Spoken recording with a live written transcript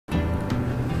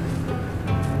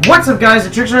What's up, guys?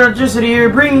 The Trickster Electricity here,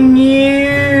 bringing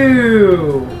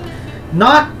you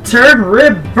Nocturne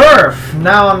Rebirth.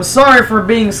 Now, I'm sorry for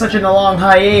being such in a long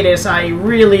hiatus. I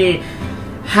really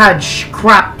had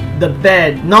crap the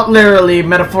bed, not literally,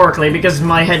 metaphorically, because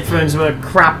my headphones were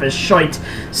crap as shite.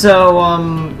 So,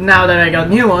 now that I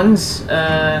got new ones,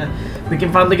 we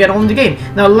can finally get on the game.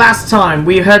 Now, last time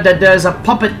we heard that there's a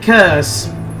puppet curse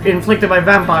inflicted by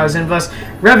vampires, and thus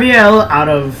Raviel, out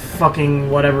of fucking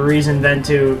whatever reason then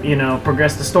to, you know,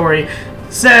 progress the story,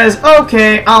 says,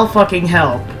 okay, I'll fucking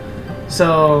help.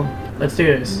 So, let's do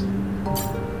this.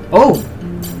 Oh!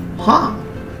 Huh.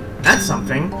 That's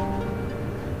something.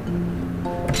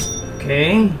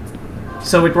 Okay.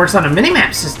 So it works on a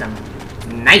minimap system.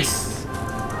 Nice!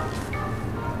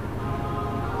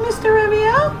 Mr.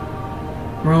 Raviel?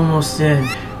 We're almost in.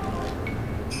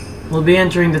 We'll be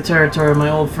entering the territory of my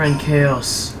old friend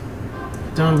Chaos.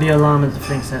 Don't be alarmed at the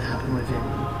things that happen with him.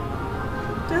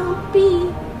 Don't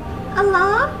be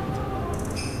alarmed?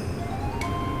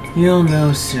 You'll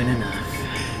know soon enough.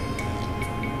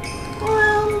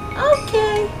 Well,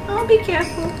 okay. I'll be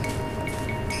careful.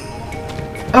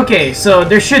 Okay, so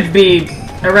there should be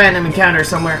a random encounter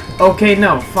somewhere. Okay,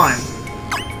 no, fine.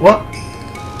 What?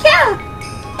 Yeah!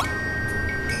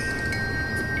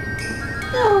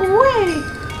 No way!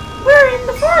 We're in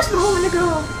the forest a moment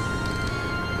ago!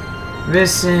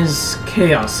 This is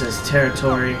Chaos's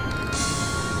territory.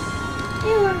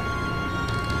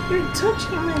 You're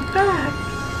touching my back.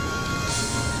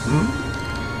 Hmm?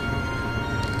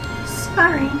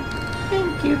 Sorry.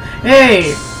 Thank you.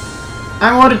 Hey!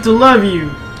 I wanted to love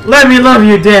you. Let me love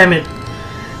you, damn it!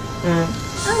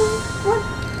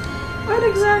 What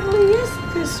exactly is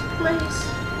this place?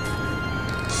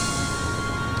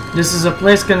 This is a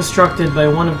place constructed by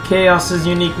one of Chaos's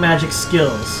unique magic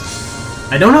skills.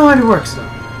 I don't know how it works, though.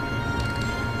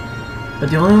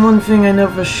 But the only one thing I know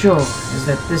for sure is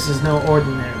that this is no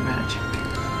ordinary magic.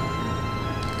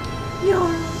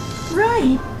 You're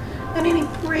right. At any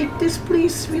rate, this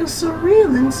place feels so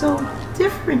real and so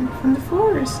different from the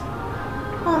forest.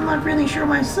 Well, I'm not really sure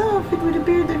myself. It would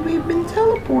appear that we've been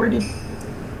teleported.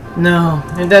 No,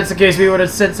 if that's the case, we would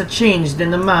have sensed a change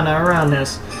in the mana around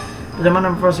us. But the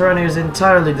mana for us surrounding is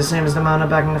entirely the same as the mana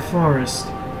back in the forest.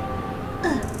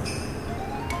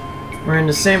 We're in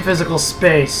the same physical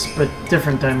space, but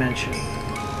different dimension.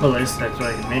 Well, at least that's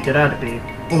what I can make it out to be.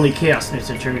 Only Chaos knows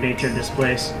the true nature of this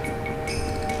place.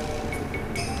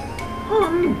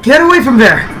 Get away from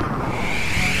there!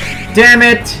 Damn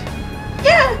it!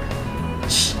 Yeah!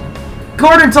 Shh!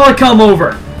 Guard until I come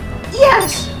over!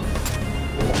 Yes!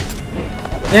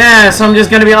 Yeah, so I'm just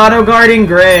gonna be auto-guarding?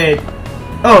 Great.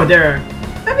 Oh, there.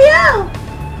 Raviel!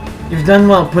 You've done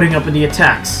well putting up with the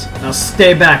attacks. Now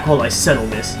stay back while I settle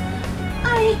this.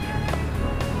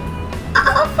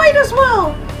 I'll fight as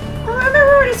well.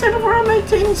 Remember what I said before on my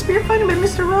training spear fighting by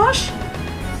Mr. Rosh?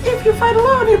 If you fight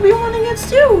alone, it'll be 1 against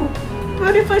 2.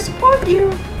 But if I support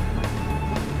you...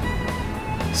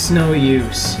 It's no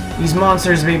use. These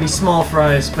monsters may be small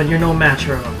fries, but you're no match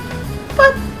for them.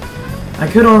 But... I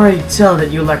could already tell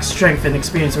that you lack strength and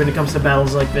experience when it comes to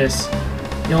battles like this.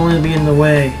 You'll only be in the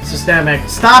way, so stand back.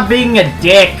 Stop being a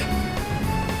dick!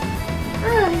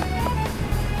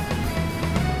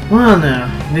 Well now,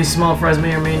 these small fries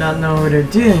may or may not know who they're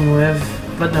dealing with,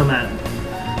 but no matter.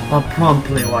 I'll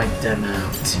promptly wipe them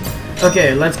out.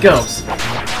 Okay, let's go.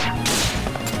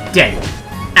 Dead.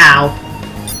 Ow.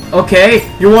 Okay,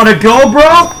 you wanna go,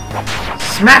 bro?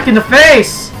 Smack in the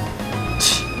face!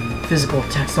 Physical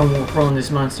attacks don't work on this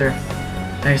monster.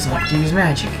 I just like to use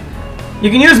magic. You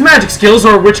can use magic skills,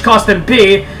 or which cost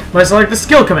MP, by select the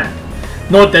skill command.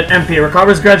 Note that MP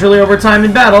recovers gradually over time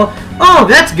in battle. Oh,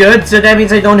 that's good. So that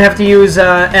means I don't have to use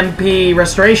MP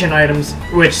restoration items,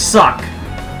 which suck.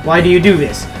 Why do you do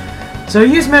this? So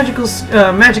use magic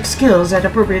skills at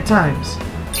appropriate times.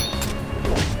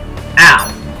 Ow.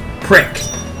 Prick.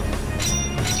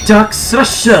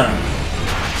 Duxrasha.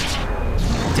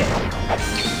 Dead.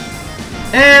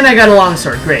 And I got a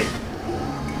longsword. Great.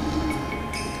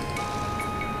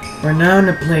 We're now in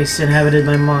a place inhabited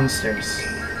by monsters.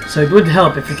 So it would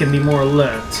help if you can be more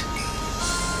alert.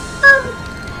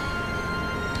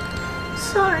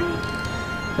 Sorry.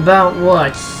 About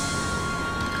what?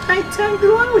 I tagged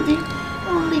along with you,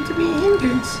 only to be a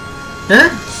hindrance. Huh?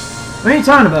 What are you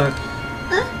talking about?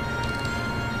 Huh?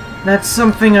 That's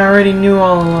something I already knew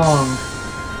all along.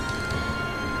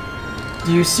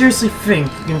 Do you seriously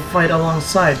think you can fight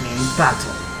alongside me in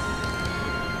battle?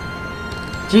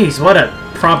 Jeez, what a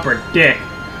proper dick.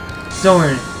 Don't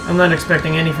worry. I'm not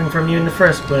expecting anything from you in the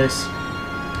first place.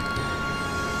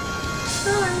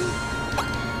 Sorry.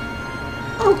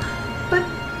 Oh, but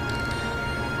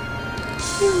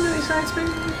I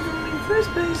expected you from me in the first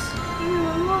place. I knew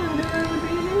all along that I would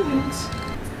be an hindrance.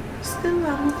 Still, I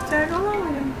will tag along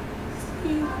with him.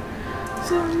 See?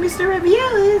 So, Mr.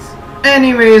 Rebellious.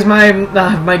 Anyways,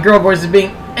 my girl voice is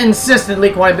being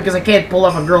insistently quiet because I can't pull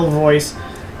off a girl voice.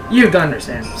 You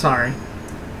understand. Sorry.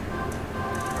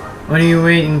 What are you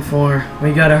waiting for?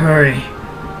 We gotta hurry.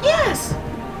 Yes!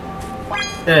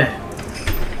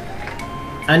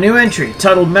 A new entry,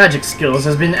 titled Magic Skills,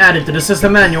 has been added to the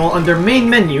system manual under Main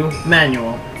Menu,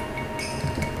 Manual.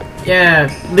 Yeah,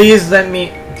 please let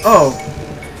me... Oh.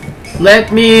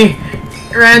 Let me...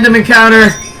 Random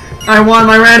encounter! I want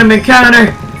my random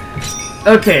encounter!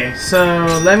 Okay, so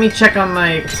let me check on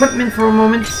my equipment for a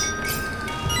moment.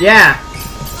 Yeah.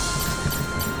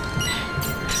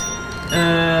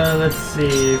 Let's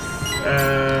see.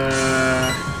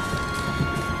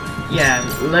 Yeah,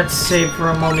 let's save for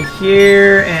a moment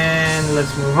here, and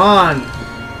let's move on.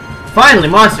 Finally,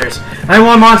 monsters! I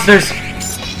want monsters!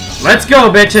 Let's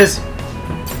go, bitches!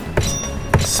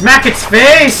 Smack its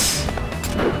face!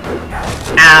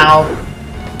 Ow!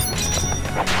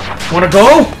 Wanna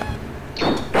go?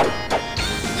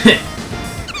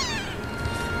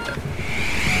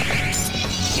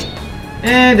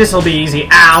 And this'll be easy.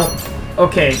 Ow!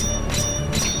 Okay.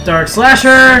 Dark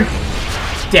Slasher.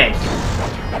 Dead.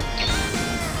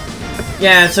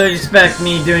 Yeah, so you expect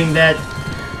me doing that.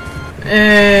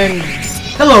 And...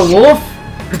 Hello, wolf!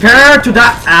 Prepare to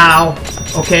die. Ow.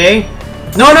 Okay.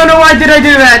 No, no, no, why did I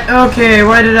do that? Okay,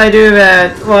 why did I do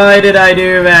that? Why did I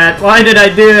do that? Why did I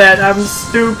do that? I'm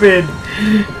stupid.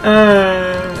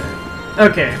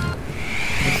 Okay.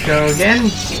 Let's go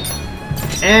again.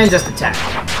 And just attack.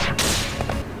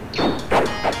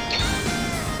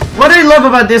 What I love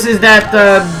about this is that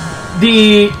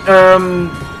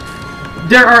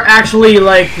there are actually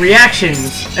like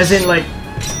reactions, as in like,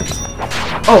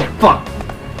 oh fuck,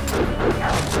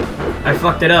 I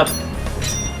fucked it up.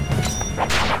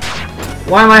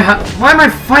 Why am I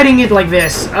fighting it like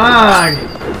this? Ah,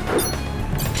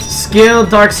 skill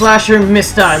Dark Slasher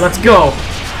mistie. Let's go.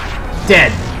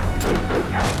 Dead.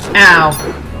 Ow.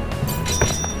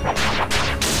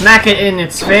 Smack it in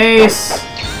its face.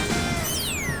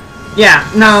 Yeah,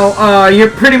 now, you're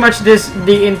pretty much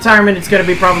the entire minute's gonna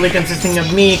be probably consisting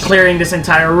of me clearing this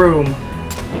entire room.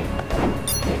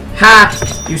 Ha!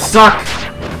 You suck!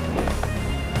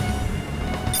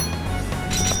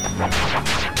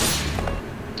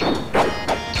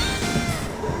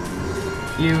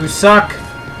 You suck!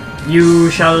 You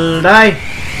shall die!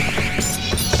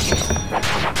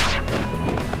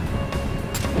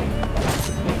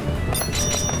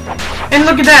 And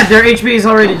look at that! Their HP is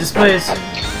already displayed.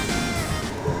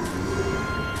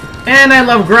 And I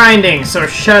love grinding, so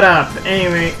shut up.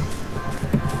 Anyways,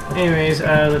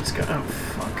 let's go. Oh,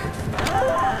 fuck.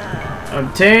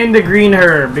 Obtain the green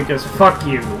herb, because fuck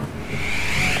you.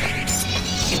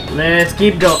 Let's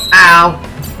keep going. Ow!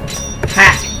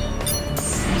 Ha!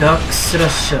 Ducks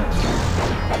Russia.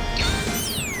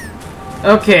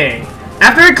 Okay.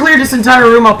 After I clear this entire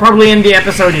room, I'll probably end the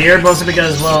episode here, mostly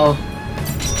because, well,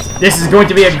 this is going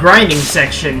to be a grinding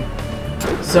section.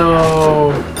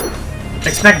 So...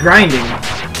 expect grinding.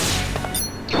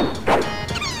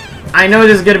 I know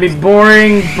this is gonna be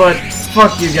boring, but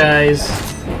fuck you guys.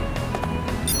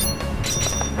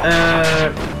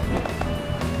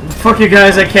 Fuck you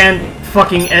guys, I can't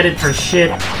fucking edit for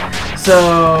shit.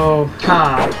 So,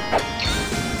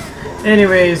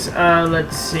 Anyways,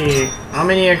 let's see. How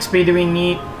many XP do we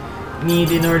need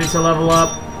in order to level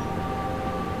up?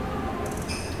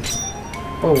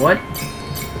 Oh, what?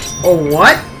 Oh,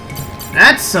 what?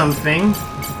 That's something.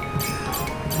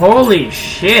 Holy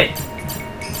shit.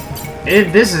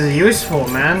 This is useful,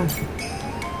 man.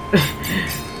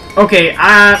 Okay,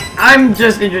 I'm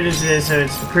just introduced to this, so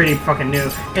it's pretty fucking new.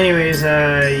 Anyways,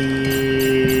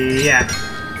 yeah.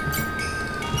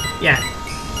 Yeah.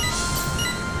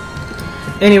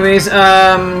 Anyways,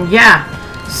 yeah.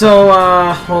 So,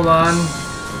 hold on.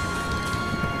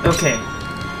 Okay.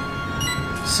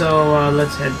 So,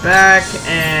 let's head back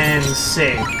and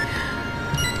save.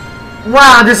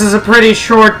 Wow, this is a pretty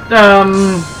short,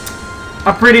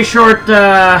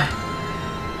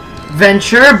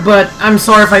 venture, but I'm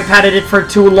sorry if I padded it for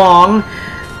too long.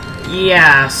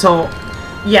 Yeah, so,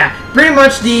 yeah, pretty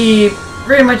much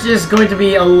this is going to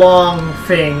be a long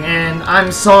thing, and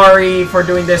I'm sorry for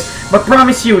doing this, but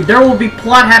promise you, there will be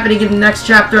plot happening in the next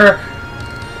chapter,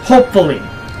 hopefully.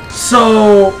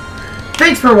 So,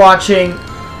 thanks for watching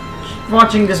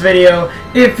this video.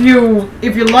 If you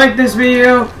like this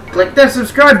video, click that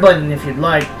subscribe button if you'd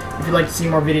like to see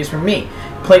more videos from me.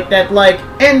 Click that like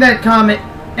and that comment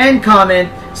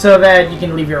so that you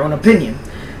can leave your own opinion.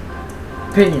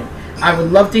 I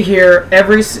would love to hear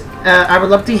I would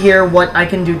love to hear what I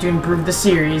can do to improve the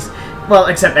series. Well,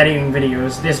 except editing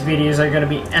videos. These videos are gonna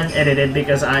be unedited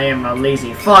because I am a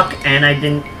lazy fuck and I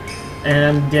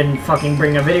didn't fucking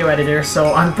bring a video editor,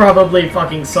 so I'm probably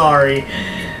fucking sorry.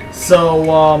 So,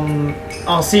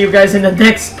 I'll see you guys in the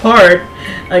next part,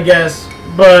 I guess.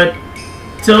 But,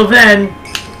 till then,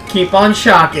 keep on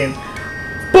shocking.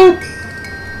 Boop!